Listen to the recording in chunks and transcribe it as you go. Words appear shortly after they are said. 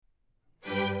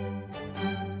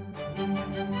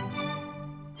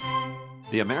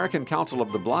The American Council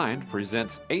of the Blind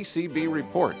presents ACB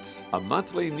Reports, a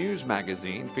monthly news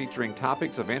magazine featuring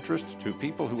topics of interest to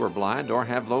people who are blind or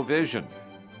have low vision.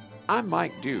 I'm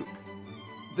Mike Duke.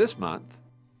 This month,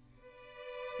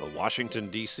 a Washington,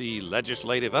 D.C.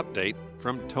 legislative update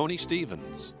from Tony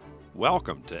Stevens.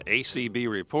 Welcome to ACB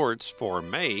Reports for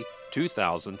May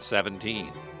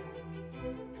 2017.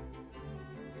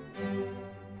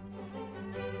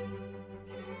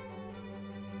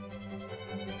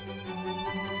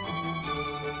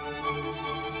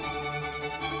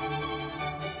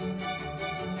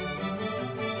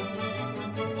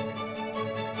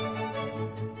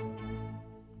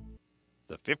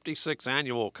 The 56th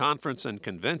Annual Conference and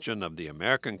Convention of the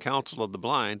American Council of the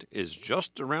Blind is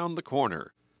just around the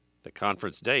corner. The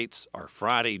conference dates are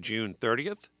Friday, June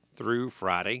 30th through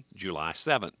Friday, July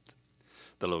 7th.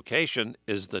 The location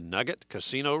is the Nugget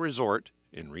Casino Resort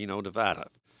in Reno, Nevada.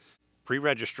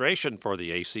 Pre-registration for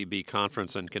the ACB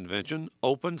Conference and Convention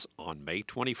opens on May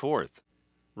 24th.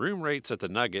 Room rates at the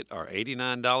Nugget are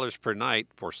 $89 per night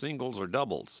for singles or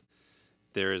doubles.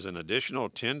 There is an additional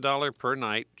 $10 per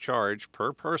night charge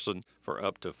per person for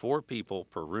up to 4 people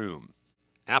per room.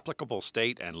 Applicable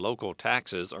state and local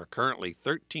taxes are currently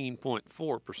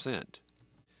 13.4%.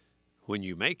 When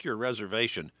you make your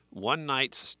reservation, one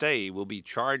night's stay will be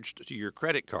charged to your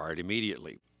credit card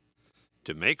immediately.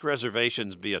 To make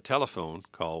reservations via telephone,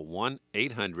 call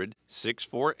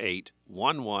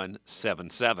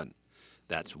 1-800-648-1177.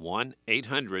 That's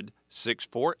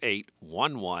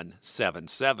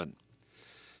 1-800-648-1177.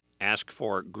 Ask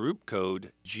for group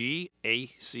code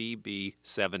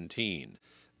GACB17.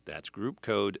 That's group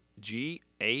code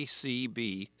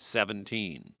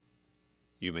GACB17.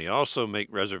 You may also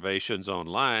make reservations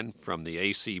online from the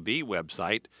ACB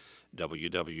website,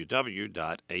 www.acb.org.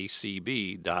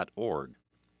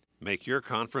 Make your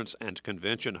conference and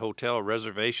convention hotel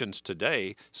reservations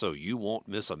today so you won't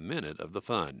miss a minute of the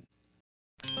fun.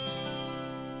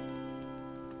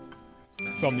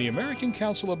 From the American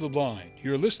Council of the Blind,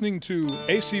 you're listening to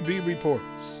ACB Reports.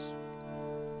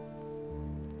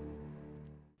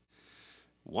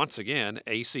 Once again,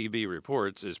 ACB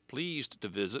Reports is pleased to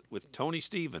visit with Tony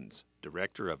Stevens,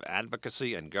 Director of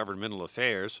Advocacy and Governmental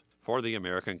Affairs for the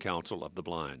American Council of the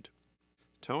Blind.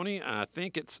 Tony, I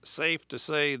think it's safe to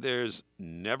say there's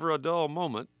never a dull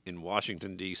moment in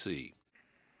Washington, D.C.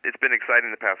 It's been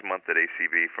exciting the past month at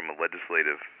ACB from a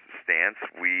legislative stance.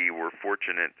 We were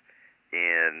fortunate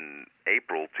in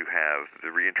April to have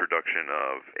the reintroduction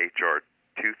of H.R.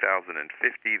 2050,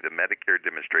 the Medicare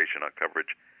Demonstration on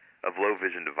Coverage of Low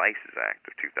Vision Devices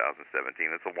Act of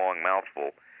 2017. It's a long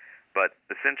mouthful, but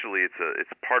essentially it's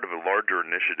part of a larger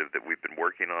initiative that we've been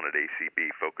working on at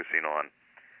ACB, focusing on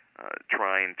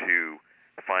trying to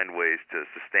find ways to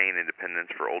sustain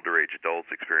independence for older age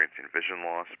adults experiencing vision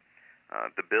loss.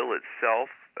 The bill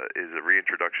itself is a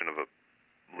reintroduction of a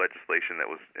legislation that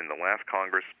was in the last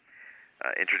Congress,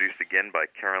 introduced again by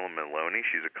Carolyn Maloney.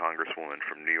 She's a congresswoman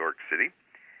from New York City.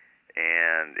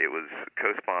 And it was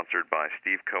co-sponsored by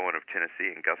Steve Cohen of Tennessee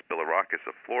and Gus Bilirakis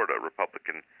of Florida, a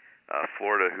Republican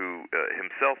Florida who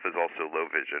himself is also low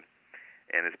vision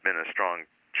and has been a strong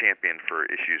champion for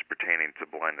issues pertaining to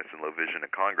blindness and low vision in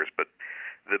Congress. But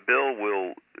the bill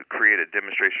will create a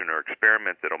demonstration or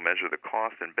experiment that will measure the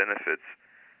costs and benefits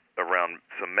around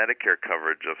some Medicare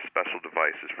coverage of special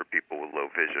devices for people with low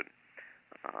vision.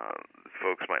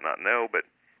 Folks might not know, but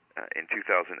in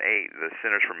 2008, the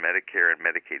Centers for Medicare and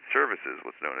Medicaid Services,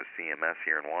 what's known as CMS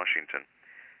here in Washington,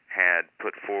 had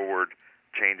put forward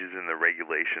changes in the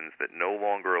regulations that no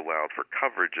longer allowed for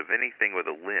coverage of anything with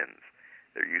a lens.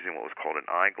 They're using what was called an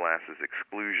eyeglasses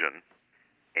exclusion.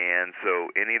 And so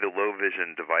any of the low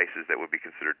vision devices that would be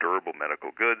considered durable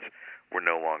medical goods were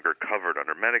no longer covered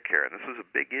under Medicare. And this was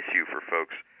a big issue for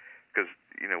folks because,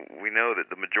 we know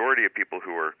that the majority of people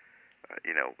who are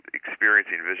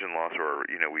experiencing vision loss, or,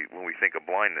 when we think of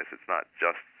blindness, it's not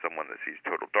just someone that sees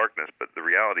total darkness, but the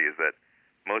reality is that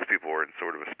most people are in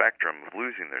sort of a spectrum of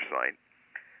losing their sight.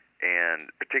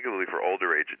 And particularly for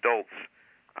older age adults,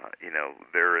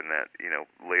 they're in that,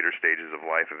 later stages of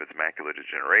life, if it's macular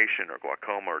degeneration or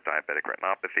glaucoma or diabetic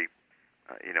retinopathy,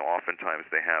 oftentimes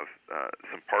they have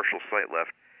some partial sight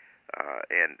left,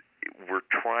 and we're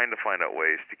trying to find out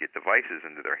ways to get devices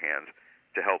into their hands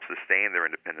to help sustain their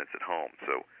independence at home.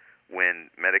 So when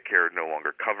Medicare no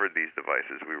longer covered these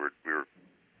devices, we were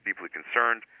deeply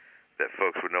concerned that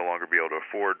folks would no longer be able to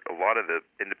afford a lot of the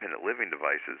independent living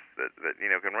devices that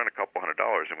can run a couple $100.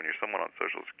 And when you're someone on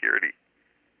Social Security,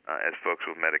 as folks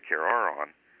with Medicare are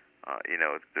on,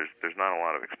 there's not a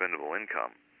lot of expendable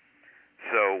income.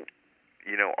 So,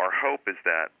 our hope is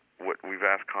that what we've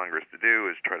asked Congress to do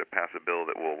is try to pass a bill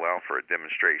that will allow for a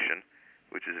demonstration,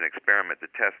 which is an experiment to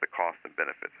test the cost and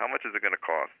benefits. How much is it going to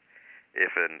cost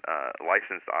if a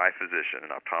licensed eye physician,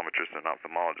 an optometrist, an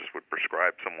ophthalmologist would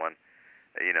prescribe someone,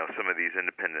 some of these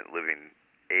independent living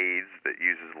aids that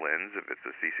uses lens, if it's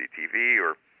a CCTV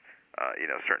or,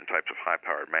 certain types of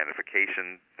high-powered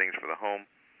magnification, things for the home.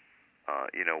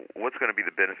 What's going to be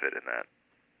the benefit in that?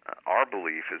 Our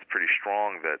belief is pretty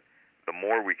strong that the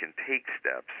more we can take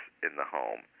steps in the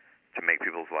home to make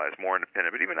people's lives more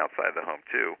independent, but even outside the home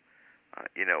too,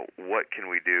 what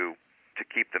can we do to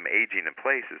keep them aging in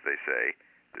place, as they say,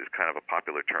 is kind of a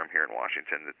popular term here in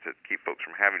Washington, to keep folks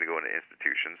from having to go into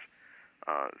institutions.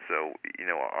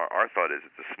 Our thought is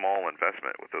it's a small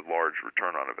investment with a large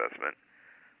return on investment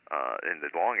in the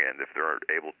long end if they're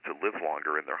able to live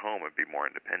longer in their home and be more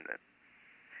independent.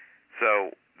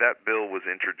 So that bill was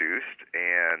introduced,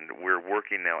 and we're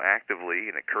working now actively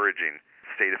and encouraging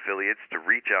state affiliates to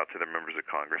reach out to their members of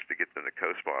Congress to get them to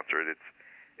co-sponsor it.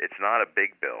 It's not a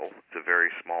big bill. It's a very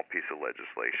small piece of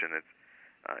legislation. It's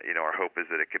our hope is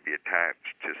that it could be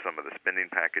attached to some of the spending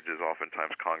packages.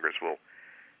 Oftentimes Congress will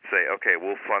say, okay,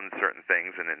 we'll fund certain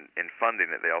things, and in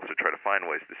funding it, they also try to find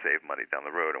ways to save money down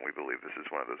the road, and we believe this is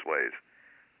one of those ways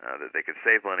that they can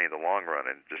save money in the long run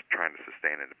and just trying to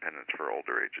sustain independence for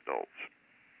older age adults.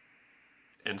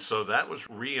 And so that was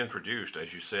reintroduced,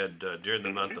 as you said, during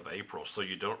the month of April, so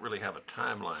you don't really have a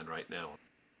timeline right now.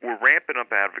 We're ramping up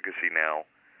advocacy now.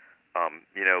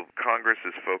 Congress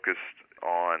is focused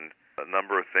on a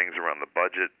number of things around the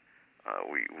budget.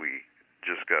 We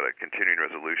just got a continuing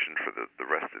resolution for the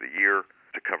rest of the year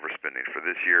to cover spending for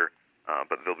this year,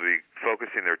 but they'll be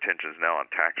focusing their attentions now on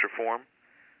tax reform.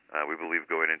 We believe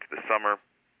going into the summer,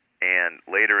 and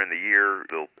later in the year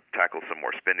they'll tackle some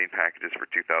more spending packages for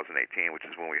 2018, which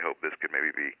is when we hope this could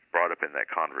maybe be brought up in that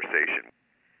conversation.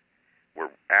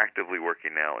 We're actively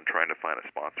working now and trying to find a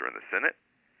sponsor in the Senate.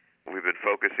 We've been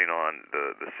focusing on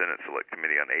the Senate Select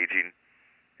Committee on Aging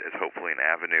as hopefully an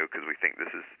avenue, because we think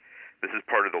this is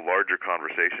part of the larger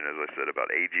conversation, as I said, about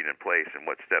aging in place and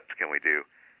what steps can we do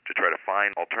to try to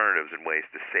find alternatives and ways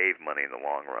to save money in the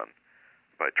long run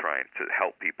by trying to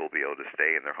help people be able to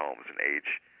stay in their homes and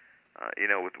age,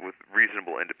 with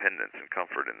reasonable independence and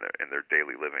comfort in their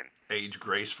daily living. Age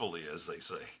gracefully, as they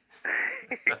say.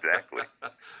 Exactly.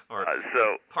 Or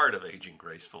part of aging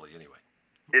gracefully, anyway.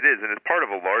 It is, and it's part of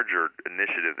a larger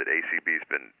initiative that ACB's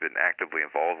been actively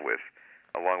involved with,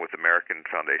 along with American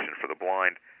Foundation for the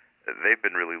Blind. They've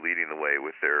been really leading the way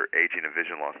with their aging and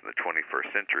vision loss in the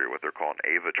 21st century, what they're calling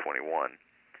AVA 21.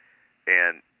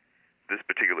 And this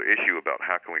particular issue about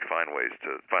how can we find ways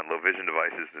to find low vision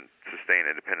devices and sustain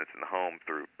independence in the home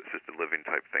through assisted living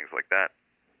type things like that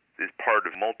is part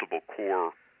of multiple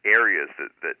core areas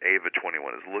that AVA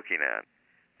 21 is looking at.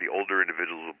 The older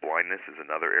individuals with blindness is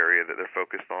another area that they're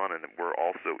focused on, and we're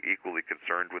also equally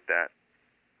concerned with that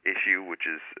issue, which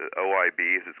is OIB,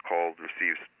 as it's called,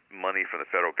 receives money from the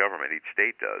federal government. Each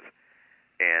state does.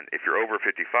 And if you're over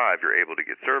 55, you're able to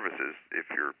get services if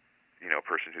you're a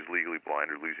person who's legally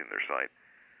blind or losing their sight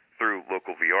through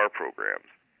local VR programs.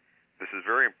 This is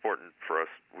very important for us,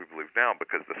 we believe now,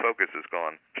 because the focus has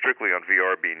gone strictly on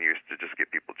VR being used to just get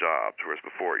people jobs, whereas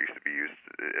before it used to be used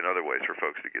in other ways for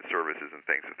folks to get services and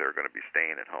things if they're going to be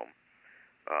staying at home.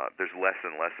 There's less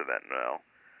and less of that now.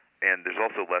 And there's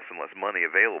also less and less money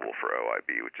available for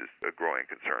OIB, which is a growing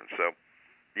concern. So,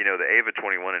 the AVA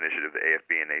 21 initiative, the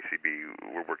AFB and ACB,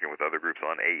 we're working with other groups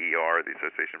on. AER, the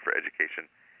Association for Education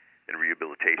and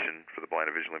Rehabilitation for the Blind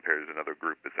and Visually Impaired, is another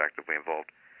group that's actively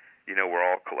involved. We're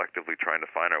all collectively trying to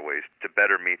find our ways to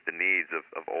better meet the needs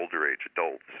of older age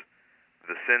adults.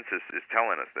 The census is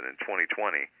telling us that in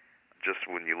 2020, just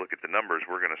when you look at the numbers,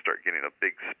 we're going to start getting a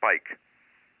big spike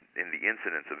in the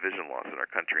incidence of vision loss in our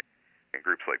country. And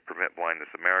groups like Prevent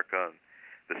Blindness America and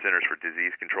the Centers for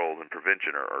Disease Control and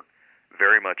Prevention are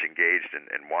very much engaged in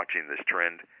watching this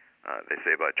trend. They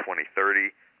say by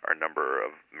 2030, our number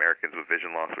of Americans with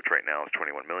vision loss, which right now is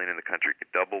 21 million in the country,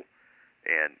 could double.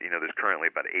 And, there's currently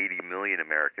about 80 million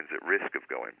Americans at risk of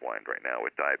going blind right now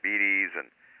with diabetes and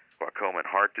glaucoma and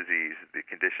heart disease, the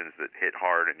conditions that hit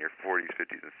hard in your 40s,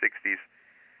 50s, and 60s.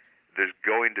 There's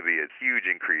going to be a huge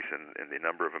increase in the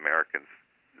number of Americans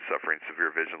suffering severe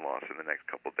vision loss in the next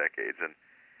couple decades. And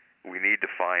we need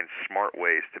to find smart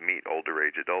ways to meet older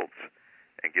age adults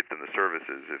and get them the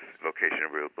services if vocational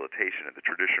rehabilitation and the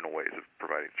traditional ways of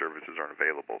providing services aren't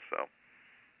available. So,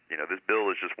 this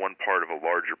bill is just one part of a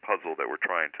larger puzzle that we're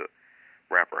trying to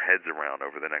wrap our heads around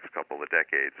over the next couple of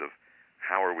decades of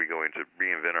how are we going to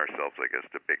reinvent ourselves, I guess,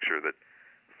 to make sure that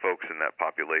folks in that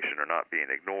population are not being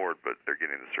ignored, but they're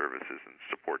getting the services and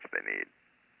supports they need.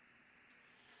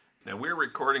 Now, we're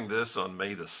recording this on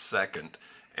May the 2nd,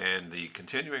 and the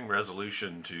continuing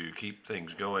resolution to keep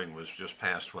things going was just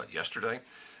passed, yesterday?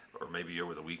 Or maybe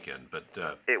over the weekend, but...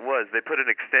 It was. They put an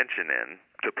extension in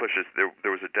to push us. There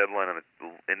was a deadline on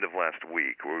the end of last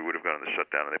week where we would have gone on the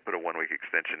shutdown, and they put a one-week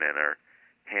extension in, or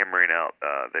hammering out.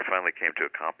 They finally came to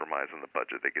a compromise on the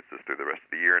budget that gets us through the rest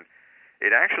of the year, and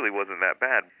it actually wasn't that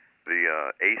bad. The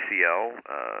ACL,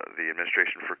 the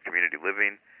Administration for Community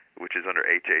Living, which is under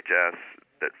HHS,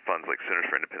 that funds like Centers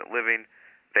for Independent Living,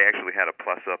 they actually had a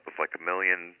plus-up of like a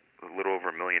little over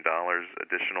 $1 million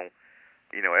additional.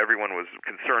 Everyone was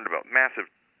concerned about massive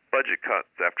budget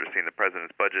cuts after seeing the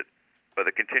president's budget, but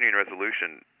the continuing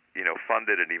resolution,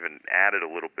 funded and even added a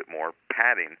little bit more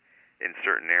padding in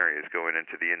certain areas going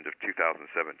into the end of 2017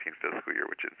 fiscal year,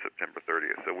 which is September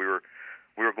 30th. So we were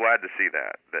glad to see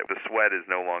that the sweat is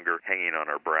no longer hanging on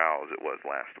our brow as it was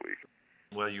last week.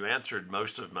 Well, you answered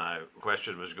most of my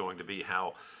question was going to be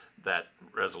how that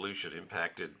resolution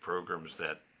impacted programs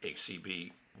that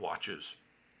ACB watches.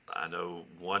 I know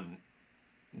one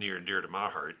near and dear to my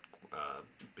heart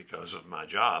because of my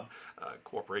job,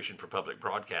 Corporation for Public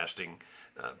Broadcasting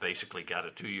basically got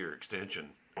a 2-year extension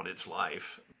on its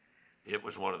life. It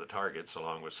was one of the targets,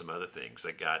 along with some other things,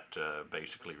 that got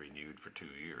basically renewed for 2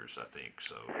 years, I think.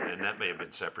 So, and that may have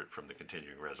been separate from the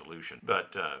continuing resolution.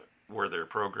 But were there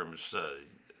programs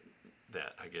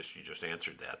that, I guess you just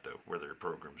answered that, though, were there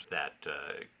programs that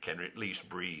can at least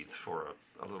breathe for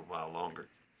a little while longer?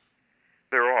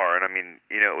 There are, and I mean,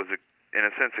 it was in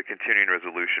a sense, a continuing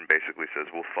resolution basically says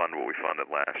we'll fund what we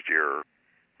funded last year.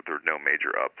 There were no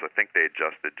major ups. I think they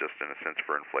adjusted just in a sense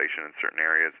for inflation in certain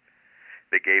areas.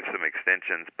 They gave some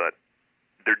extensions, but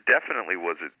there definitely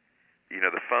was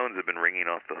the phones have been ringing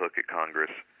off the hook at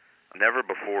Congress. Never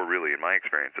before, really, in my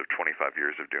experience of 25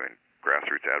 years of doing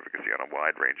grassroots advocacy on a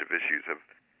wide range of issues,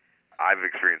 I've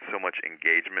experienced so much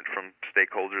engagement from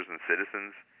stakeholders and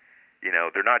citizens.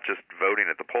 They're not just voting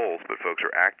at the polls, but folks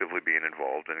are actively being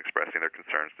involved and expressing their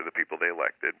concerns to the people they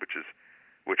elected,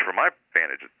 which from my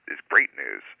vantage is great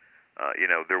news.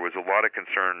 There was a lot of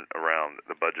concern around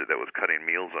the budget that was cutting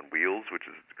Meals on Wheels, which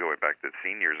is going back to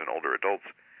seniors and older adults.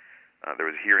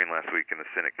 There was a hearing last week in the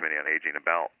Senate Committee on Aging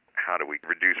about how do we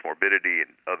reduce morbidity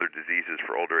and other diseases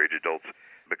for older age adults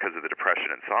because of the depression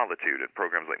and solitude, and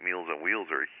programs like Meals on Wheels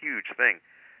are a huge thing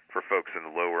for folks in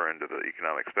the lower end of the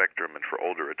economic spectrum and for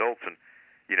older adults. And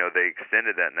they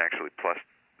extended that and actually plus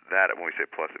that. When we say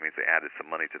plus, it means they added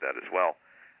some money to that as well.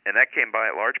 And that came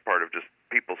by a large part of just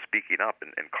people speaking up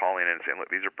and calling in and saying, look,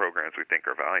 these are programs we think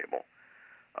are valuable.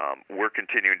 We're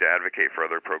continuing to advocate for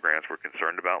other programs we're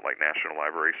concerned about, like National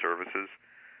Library Services.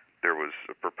 There was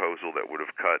a proposal that would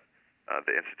have cut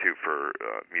the Institute for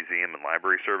Museum and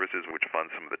Library Services, which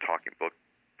funds some of the talking book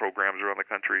programs around the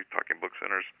country, talking book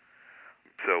centers.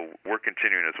 So we're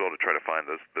continuing as well to try to find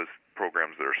those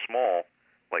programs that are small,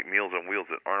 like Meals on Wheels,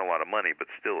 that aren't a lot of money, but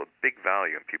still a big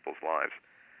value in people's lives,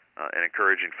 and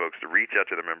encouraging folks to reach out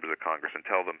to their members of Congress and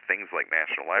tell them things like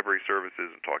National Library Services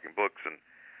and talking books and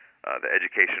the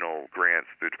educational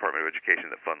grants through the Department of Education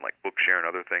that fund like Bookshare and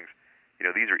other things.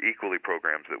 These are equally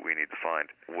programs that we need to find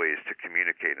ways to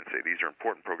communicate and say these are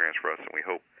important programs for us, and we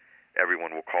hope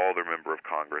everyone will call their member of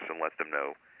Congress and let them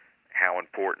know how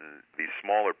important these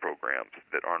smaller programs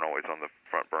that aren't always on the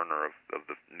front burner of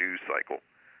the news cycle,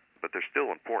 but they're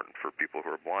still important for people who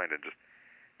are blind, and just,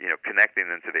 connecting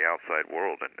them to the outside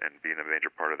world and being a major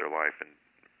part of their life and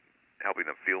helping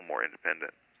them feel more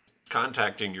independent.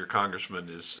 Contacting your congressman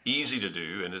is easy to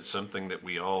do, and it's something that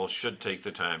we all should take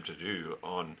the time to do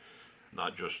on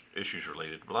not just issues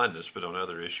related to blindness, but on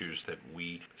other issues that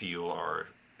we feel are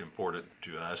important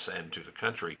to us and to the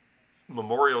country.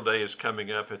 Memorial Day is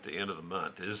coming up at the end of the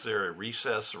month. Is there a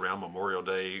recess around Memorial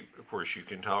Day? Of course, you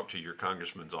can talk to your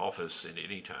congressman's office at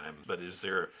any time, but is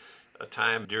there a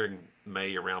time during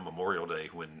May around Memorial Day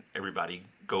when everybody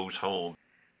goes home?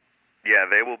 Yeah,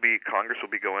 Congress will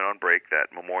be going on break that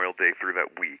Memorial Day through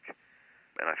that week,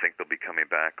 and I think they'll be coming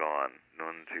back on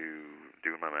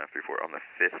doing my math before, on the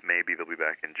 5th maybe. They'll be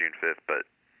back in June 5th, but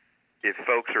if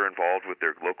folks are involved with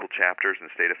their local chapters and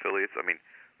state affiliates,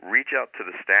 reach out to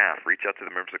the staff, reach out to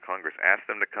the members of Congress, ask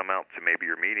them to come out to maybe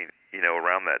your meeting,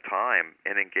 around that time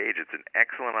and engage. It's an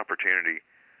excellent opportunity.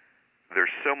 They're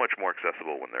so much more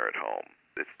accessible when they're at home.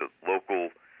 It's the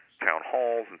local town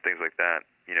halls and things like that.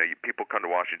 People come to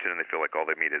Washington and they feel like all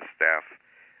they meet is staff,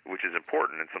 which is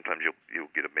important, and sometimes you'll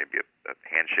get maybe a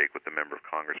handshake with the member of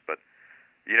Congress. But,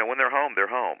 when they're home, they're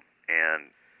home.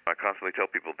 And I constantly tell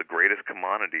people the greatest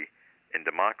commodity in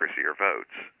democracy are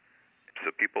votes.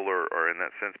 So people are in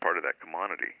that sense part of that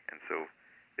commodity. And so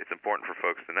it's important for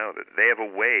folks to know that they have a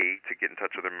way to get in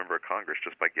touch with their member of Congress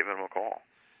just by giving them a call.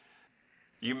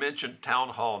 You mentioned town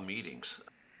hall meetings.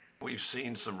 We've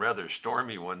seen some rather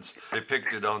stormy ones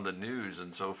depicted on the news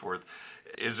and so forth.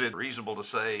 Is it reasonable to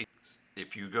say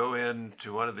if you go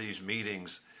into one of these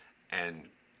meetings and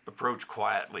approach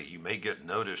quietly, you may get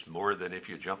noticed more than if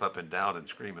you jump up and down and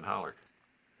scream and holler?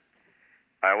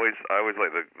 I always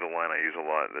like the line I use a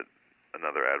lot that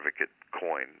another advocate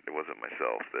coined. It wasn't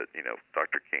myself. That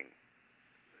Dr. King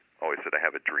always said, "I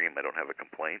have a dream. I don't have a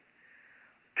complaint."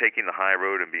 Taking the high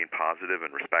road and being positive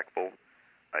and respectful,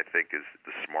 I think, is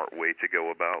the smart way to go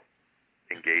about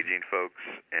engaging folks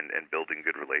and building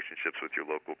good relationships with your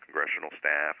local congressional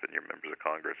staff and your members of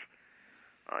Congress.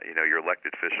 Your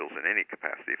elected officials in any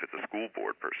capacity. If it's a school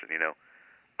board person,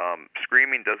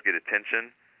 screaming does get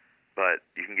attention, but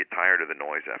you can get tired of the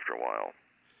noise after a while.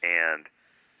 And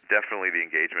definitely the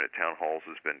engagement at town halls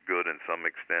has been good in some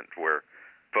extent, where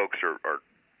folks are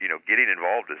getting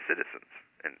involved as citizens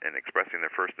and expressing their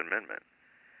First Amendment.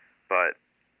 But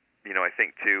I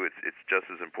think too, it's just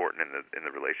as important in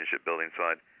the relationship building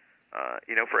side.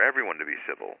 For everyone to be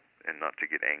civil and not to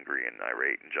get angry and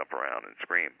irate and jump around and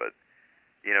scream, but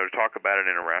to talk about it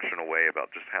in a rational way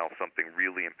about just how something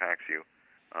really impacts you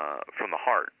from the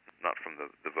heart, not from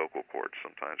the vocal cords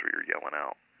sometimes where you're yelling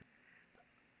out.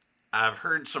 I've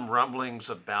heard some rumblings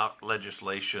about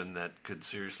legislation that could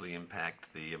seriously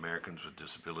impact the Americans with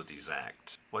Disabilities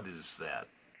Act. What is that?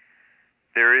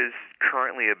 There is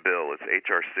currently a bill. It's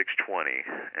H.R. 620,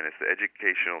 and it's the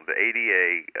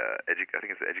ADA, I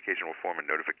think it's the Education Reform and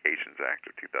Notifications Act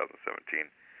of 2017.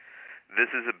 This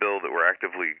is a bill that we're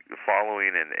actively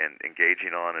following and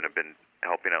engaging on, and have been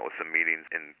helping out with some meetings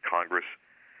in Congress.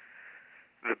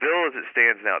 The bill, as it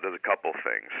stands now, does a couple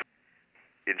things.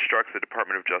 It instructs the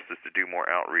Department of Justice to do more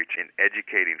outreach in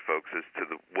educating folks as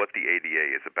to what the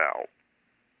ADA is about.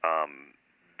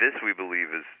 This, we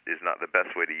believe, is not the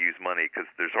best way to use money, because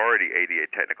there's already ADA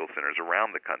technical centers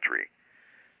around the country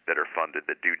that are funded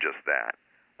that do just that.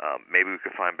 Maybe we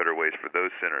could find better ways for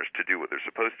those centers to do what they're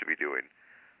supposed to be doing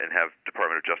and have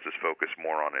Department of Justice focus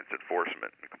more on its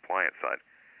enforcement and compliance side.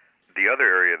 The other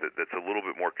area that's a little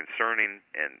bit more concerning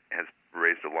and has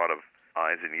raised a lot of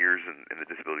eyes and ears in the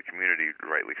disability community,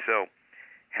 rightly so,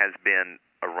 has been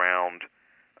around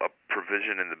a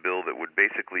provision in the bill that would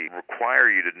basically require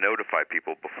you to notify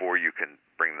people before you can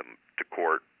bring them to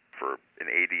court for an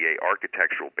ADA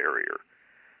architectural barrier.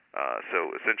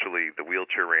 So essentially the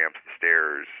wheelchair ramps, the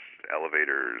stairs,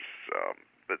 elevators,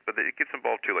 but it gets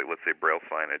involved too, like let's say Braille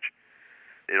signage.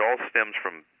 It all stems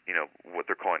from what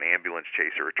they're calling ambulance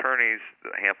chaser attorneys,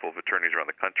 a handful of attorneys around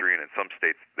the country, and in some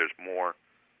states there's more.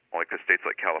 Like the states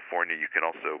like California, you can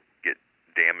also get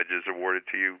damages awarded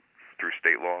to you through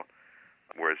state law.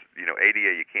 Whereas,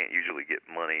 ADA, you can't usually get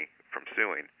money from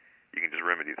suing. You can just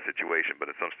remedy the situation. But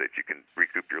in some states, you can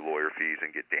recoup your lawyer fees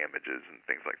and get damages and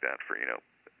things like that for,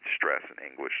 stress and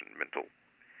anguish and mental,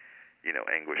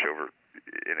 anguish over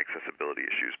inaccessibility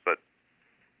issues. But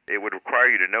it would require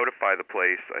you to notify the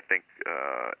place, I think,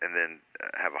 and then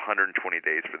have 120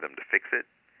 days for them to fix it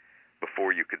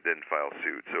before you could then file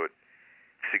suit. So it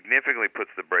significantly puts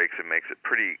the brakes and makes it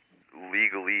pretty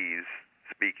legalese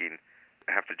speaking.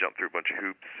 Have to jump through a bunch of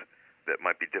hoops that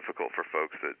might be difficult for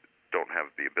folks that don't have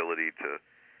the ability to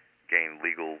gain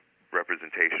legal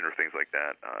representation or things like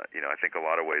that. I think a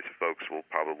lot of ways folks will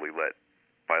probably let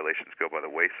violations go by the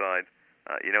wayside.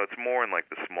 It's more in like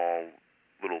the small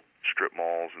little strip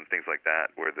malls and things like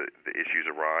that where the issues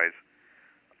arise.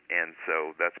 And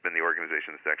so that's been the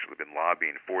organization that's actually been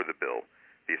lobbying for the bill,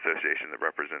 the association that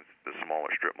represents the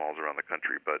smaller strip malls around the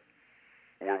country. But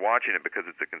we're watching it because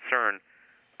it's a concern,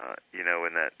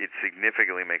 in that it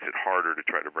significantly makes it harder to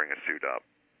try to bring a suit up.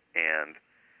 And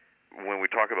when we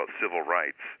talk about civil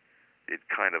rights, it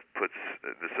kind of puts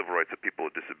the civil rights of people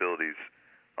with disabilities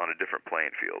on a different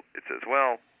playing field. It says,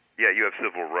 well, yeah, you have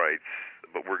civil rights,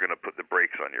 but we're going to put the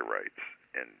brakes on your rights,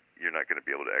 and you're not going to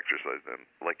be able to exercise them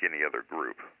like any other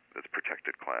group that's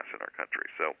protected class in our country.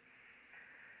 So,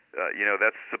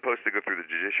 that's supposed to go through the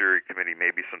Judiciary Committee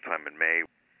maybe sometime in May.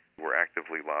 We're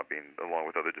actively lobbying, along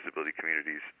with other disability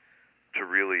communities, to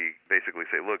really basically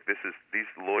say, look,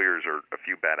 these lawyers are a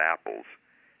few bad apples,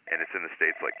 and it's in the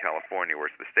states like California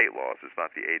where it's the state laws, it's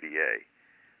not the ADA.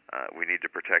 We need to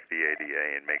protect the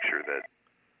ADA and make sure that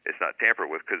it's not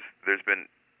tampered with, because there's been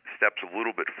steps a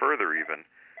little bit further even.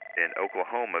 In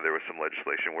Oklahoma, there was some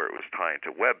legislation where it was tying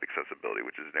to web accessibility,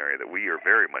 which is an area that we are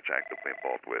very much actively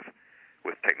involved with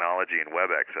technology and web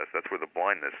access. That's where the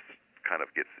blindness kind of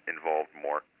gets involved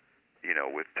more.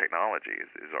 With technology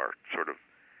is our sort of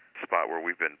spot where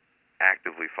we've been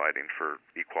actively fighting for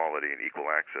equality and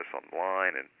equal access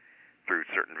online and through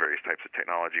certain various types of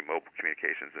technology, mobile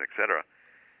communications, and et cetera.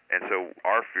 And so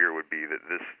our fear would be that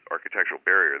this architectural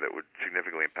barrier that would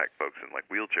significantly impact folks in like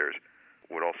wheelchairs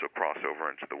would also cross over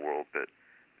into the world that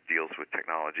deals with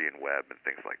technology and web and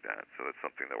things like that. So that's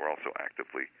something that we're also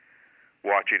actively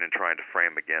watching and trying to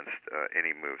frame against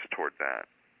any moves toward that.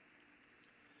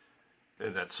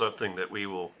 And that's something that we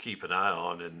will keep an eye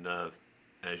on. And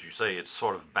as you say, it's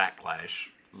sort of backlash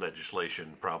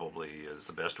legislation probably is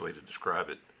the best way to describe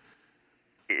it.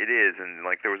 It is, and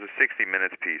like there was a 60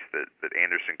 Minutes piece that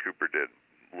Anderson Cooper did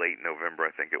late November,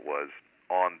 I think it was,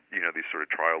 on these sort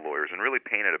of trial lawyers, and really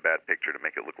painted a bad picture to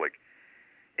make it look like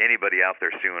anybody out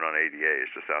there suing on ADA is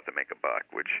just out to make a buck.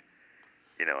 Which,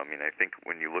 I think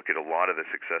when you look at a lot of the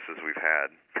successes we've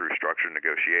had through structured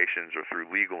negotiations or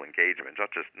through legal engagement,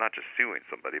 not just suing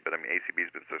somebody, but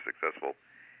ACB's been so successful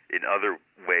in other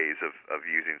ways of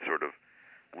using sort of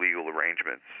legal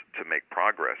arrangements to make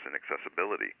progress in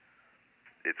accessibility.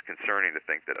 It's concerning to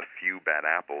think that a few bad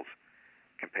apples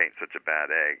can paint such a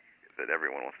bad egg that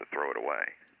everyone wants to throw it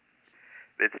away.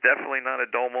 It's definitely not a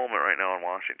dull moment right now in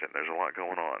Washington. There's a lot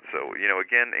going on. So,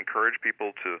 again, encourage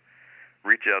people to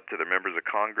reach out to their members of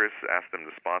Congress, ask them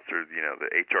to sponsor, the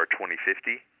H.R. 2050,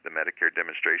 the Medicare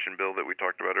demonstration bill that we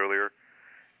talked about earlier.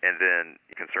 And then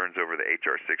concerns over the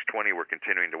H.R. 620 we're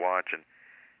continuing to watch, and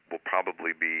we'll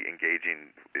probably be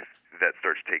engaging, if that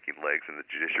starts taking legs in the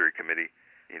Judiciary Committee,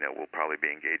 we'll probably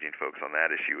be engaging folks on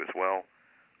that issue as well.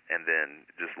 And then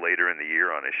just later in the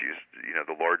year on issues,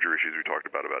 the larger issues we talked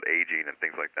about aging and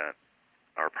things like that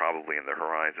are probably in the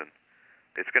horizon.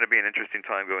 It's going to be an interesting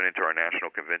time going into our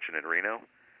national convention in Reno.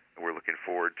 And we're looking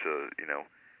forward to,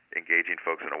 engaging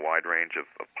folks in a wide range of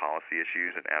policy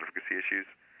issues and advocacy issues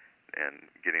and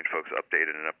getting folks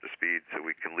updated and up to speed so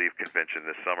we can leave convention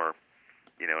this summer,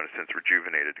 in a sense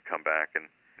rejuvenated to come back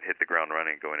and hit the ground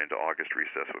running going into August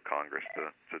recess with Congress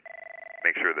to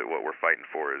make sure that what we're fighting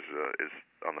for is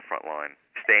on the front line,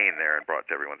 staying there and brought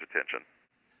to everyone's attention.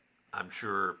 I'm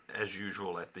sure, as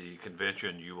usual at the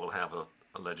convention, you will have a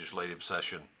legislative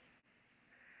session.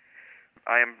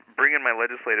 I am bringing my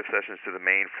legislative sessions to the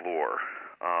main floor,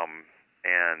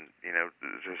 and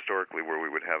historically where we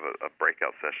would have a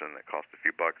breakout session that cost a few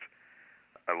bucks.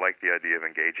 I like the idea of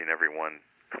engaging everyone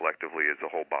collectively as a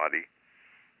whole body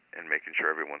and making sure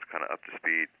everyone's kind of up to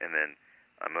speed. And then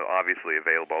I'm obviously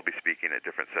available. I'll be speaking at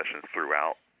different sessions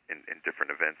throughout in different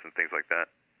events and things like that.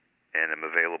 And I'm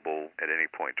available at any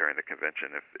point during the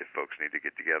convention if folks need to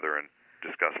get together and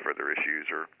discuss further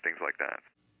issues or things like that.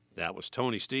 That was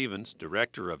Tony Stevens,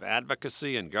 Director of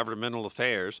Advocacy and Governmental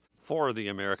Affairs for the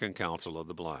American Council of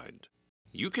the Blind.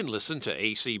 You can listen to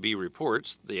ACB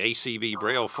Reports, the ACB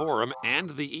Braille Forum, and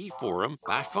the eForum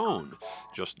by phone.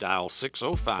 Just dial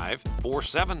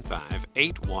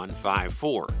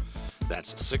 605-475-8154.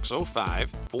 That's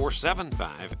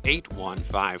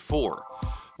 605-475-8154.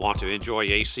 Want to enjoy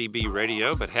ACB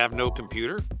radio but have no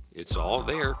computer? It's all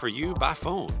there for you by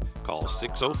phone. Call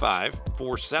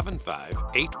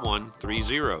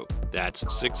 605-475-8130. That's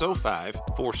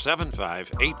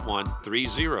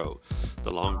 605-475-8130.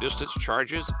 The long-distance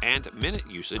charges and minute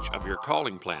usage of your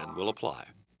calling plan will apply.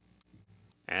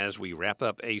 As we wrap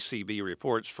up ACB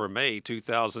Reports for May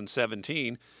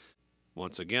 2017,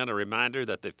 once again a reminder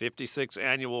that the 56th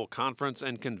Annual Conference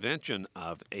and Convention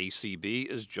of ACB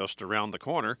is just around the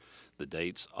corner. The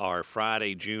dates are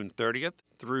Friday, June 30th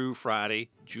through Friday,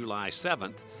 July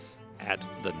 7th at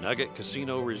the Nugget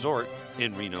Casino Resort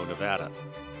in Reno, Nevada.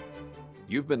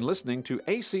 You've been listening to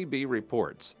ACB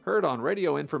Reports, heard on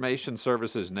Radio Information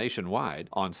Services nationwide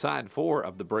on Side 4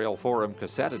 of the Braille Forum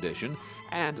Cassette Edition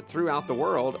and throughout the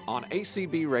world on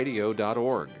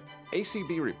acbradio.org.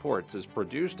 ACB Reports is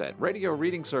produced at Radio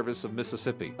Reading Service of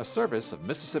Mississippi, a service of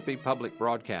Mississippi Public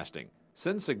Broadcasting.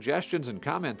 Send suggestions and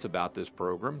comments about this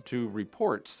program to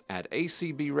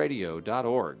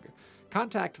reports@acbradio.org.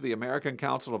 Contact the American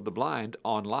Council of the Blind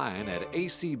online at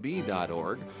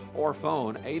acb.org or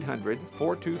phone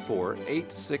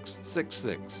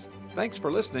 800-424-8666. Thanks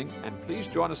for listening, and please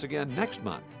join us again next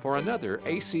month for another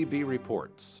ACB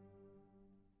Reports.